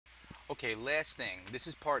Okay, last thing. This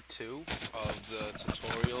is part 2 of the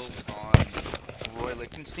tutorial on Roy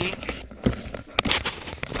Lichtenstein.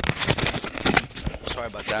 Sorry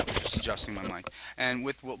about that, we're just adjusting my mic. And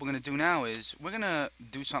with what we're going to do now is we're going to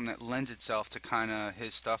do something that lends itself to kind of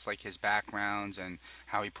his stuff, like his backgrounds and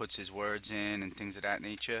how he puts his words in and things of that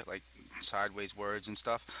nature, like sideways words and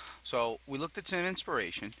stuff. So we looked at some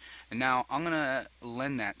inspiration, and now I'm going to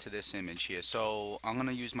lend that to this image here. So I'm going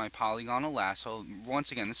to use my polygonal lasso.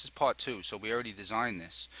 Once again, this is part 2, so we already designed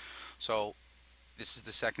this. So this is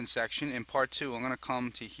the second section. In part 2, I'm going to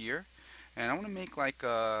come to here, and I want to make like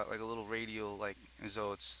a little radial, like as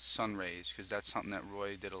though it's sun rays, because that's something that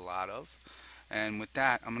Roy did a lot of. And with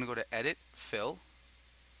that, I'm going to go to Edit, Fill.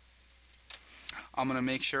 I'm going to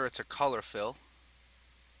make sure it's a color fill,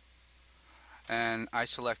 and I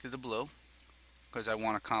selected the blue because I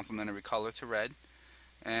want a complementary color to red,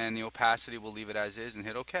 and the opacity we'll leave it as is and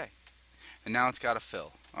hit OK. And now it's got a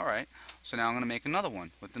fill. Alright, so now I'm going to make another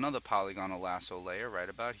one with another polygonal lasso layer right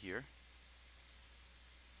about here.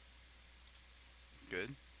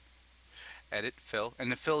 Good. Edit, fill, and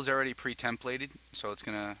the fill is already pre-templated, so it's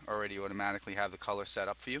going to already automatically have the color set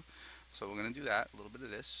up for you. So we're going to do that, a little bit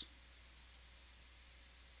of this.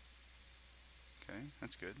 Okay,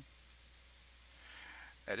 that's good.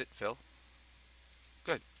 Edit, fill.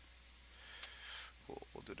 Good. Cool.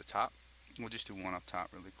 We'll do the top. We'll just do one up top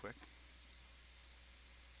really quick.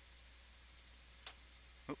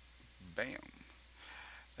 Oh, bam.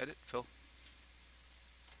 Edit, fill.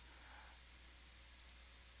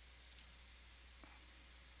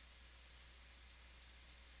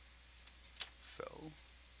 Fill.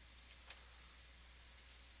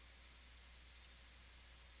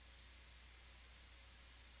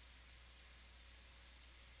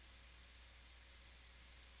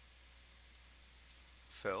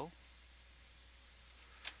 Fill.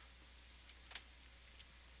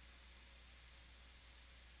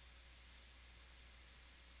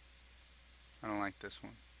 I don't like this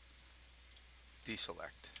one.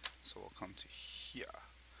 Deselect. So we'll come to here.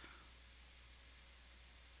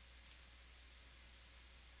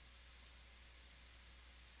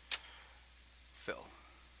 Fill.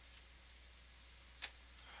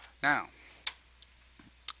 Now,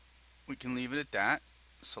 we can leave it at that.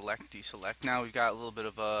 Select, deselect. Now we've got a little bit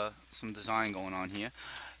of some design going on here.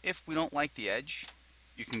 If we don't like the edge,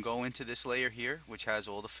 you can go into this layer here, which has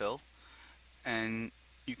all the fill, and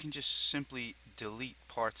you can just simply delete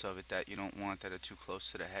parts of it that you don't want that are too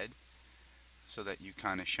close to the head, so that you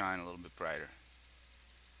kind of shine a little bit brighter.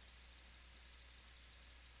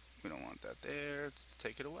 We don't want that there. Let's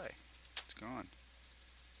take it away. It's gone.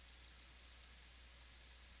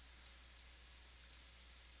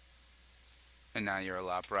 And now you're a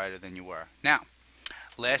lot brighter than you were. Now,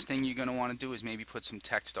 last thing you're going to want to do is maybe put some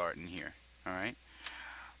text art in here. Alright?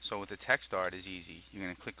 So with the text art is easy. You're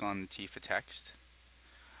going to click on the T for text.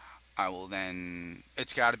 I will then,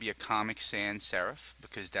 it's got to be a Comic Sans serif,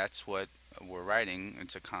 because that's what we're writing.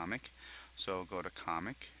 It's a comic. So go to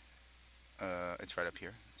comic. It's right up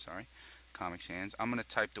here. Sorry. Comic Sans. I'm going to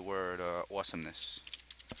type the word awesomeness.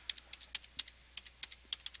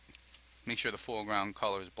 Make sure the foreground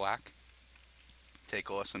color is black. Take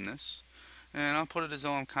awesomeness, and I'll put it as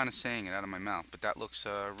though I'm kind of saying it out of my mouth, but that looks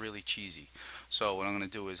really cheesy. So what I'm going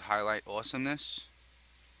to do is highlight awesomeness.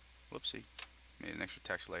 Whoopsie, made an extra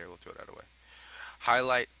text layer. We'll throw that away.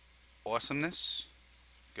 Highlight awesomeness.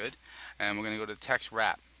 Good. And we're going to go to text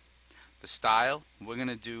wrap. The style, we're going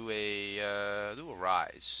to do a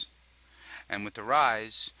rise, and with the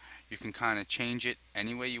rise you can kind of change it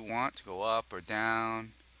any way you want, to go up or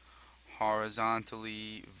down,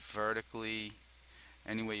 horizontally, vertically,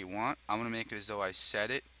 any way you want. I'm going to make it as though I set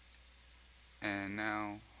it, and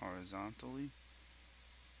now horizontally.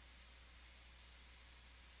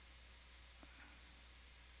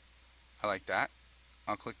 I like that.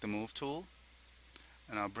 I'll click the move tool,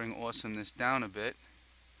 and I'll bring awesomeness down a bit,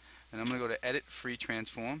 and I'm going to go to edit, free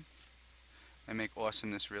transform, and make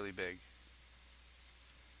awesomeness really big,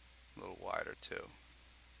 a little wider too,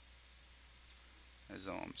 as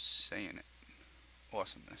though I'm saying it.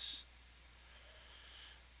 Awesomeness.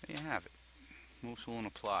 There you have it. Move tool and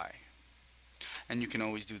apply. And you can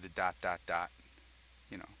always do the dot, dot, dot,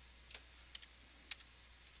 you know.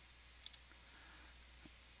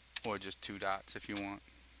 Or just 2 dots if you want.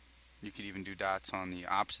 You could even do dots on the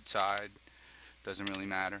opposite side. Doesn't really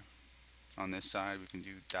matter. On this side we can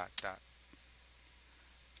do dot, dot,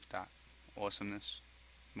 dot. Awesomeness.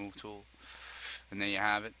 Move tool. And there you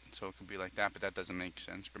have it. So it could be like that, but that doesn't make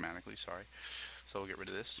sense grammatically, sorry. So we'll get rid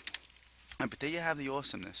of this. But there you have the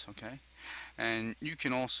awesomeness, okay? And you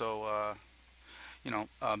can also,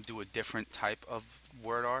 do a different type of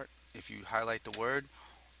word art. if you highlight the word,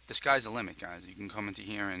 the sky's the limit, guys. You can come into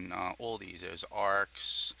here and all these. There's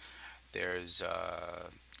arcs, there's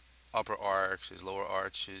upper arcs, there's lower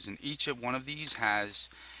arches, and each of one of these has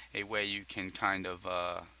a way you can kind of,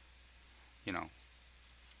 you know,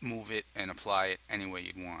 move it and apply it any way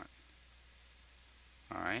you'd want.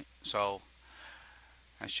 Alright, so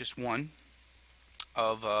that's just one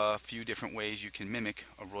of a few different ways you can mimic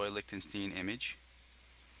a Roy Lichtenstein image.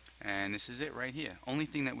 And this is it right here. Only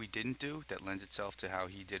thing that we didn't do that lends itself to how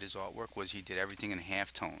he did his artwork was he did everything in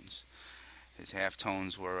half tones. His half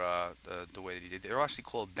tones were the way that he did. They're actually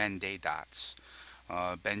called Ben Day dots.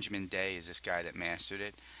 Benjamin Day is this guy that mastered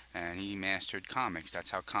it, and he mastered comics.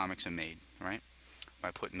 That's how comics are made, right?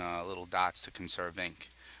 By putting little dots to conserve ink,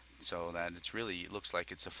 so that it's really, it looks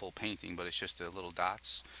like it's a full painting, but it's just the little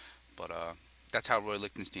dots. But that's how Roy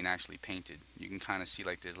Lichtenstein actually painted. You can kind of see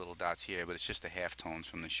like there's little dots here, but it's just the half tones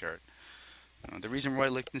from the shirt. The reason Roy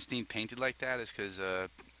Lichtenstein painted like that is because a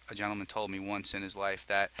gentleman told me once in his life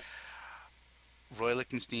that Roy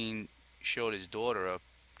Lichtenstein showed his daughter a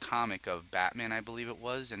comic of Batman, I believe it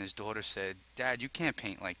was, and his daughter said, "Dad, you can't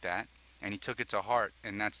paint like that." And he took it to heart,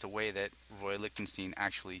 and that's the way that Roy Lichtenstein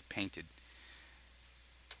actually painted.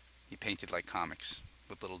 He painted like comics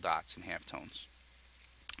with little dots and halftones.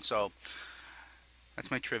 So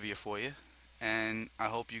that's my trivia for you, and I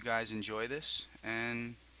hope you guys enjoy this,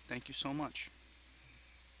 and thank you so much.